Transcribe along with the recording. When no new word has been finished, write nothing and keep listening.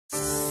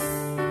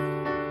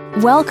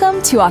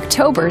Welcome to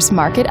October's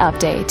Market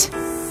Update.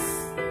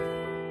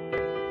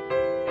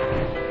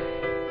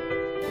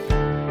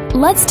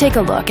 Let's take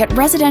a look at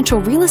residential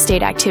real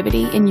estate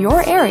activity in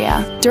your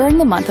area during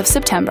the month of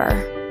September.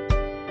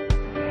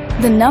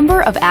 The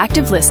number of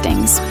active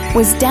listings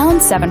was down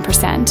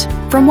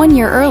 7% from 1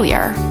 year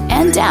earlier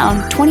and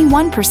down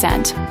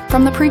 21%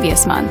 from the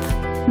previous month.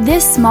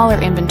 This smaller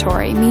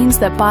inventory means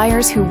that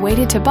buyers who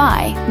waited to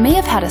buy may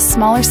have had a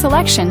smaller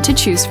selection to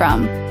choose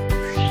from.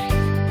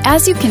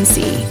 As you can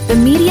see, the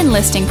median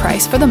listing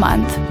price for the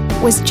month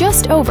was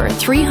just over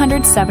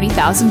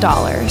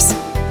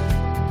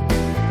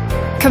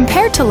 $370,000.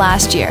 Compared to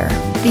last year,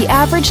 the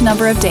average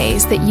number of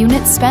days that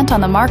units spent on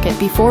the market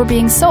before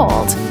being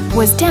sold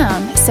was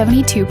down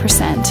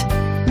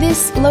 72%.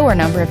 This lower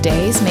number of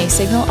days may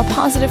signal a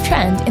positive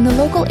trend in the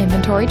local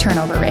inventory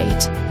turnover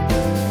rate.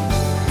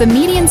 The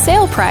median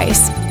sale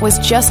price was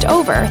just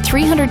over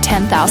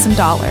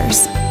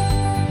 $310,000.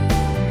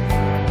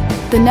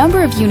 The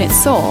number of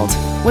units sold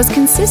was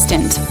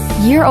consistent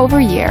year over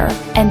year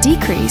and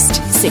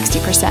decreased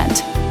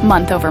 60%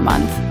 month over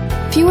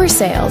month. Fewer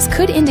sales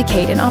could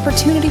indicate an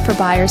opportunity for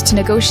buyers to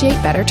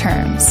negotiate better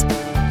terms.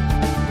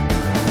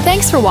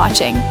 Thanks for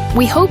watching.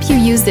 We hope you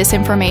use this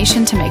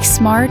information to make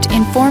smart,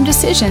 informed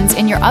decisions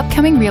in your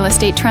upcoming real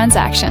estate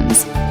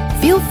transactions.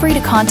 Feel free to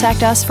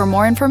contact us for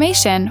more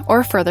information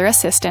or further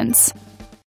assistance.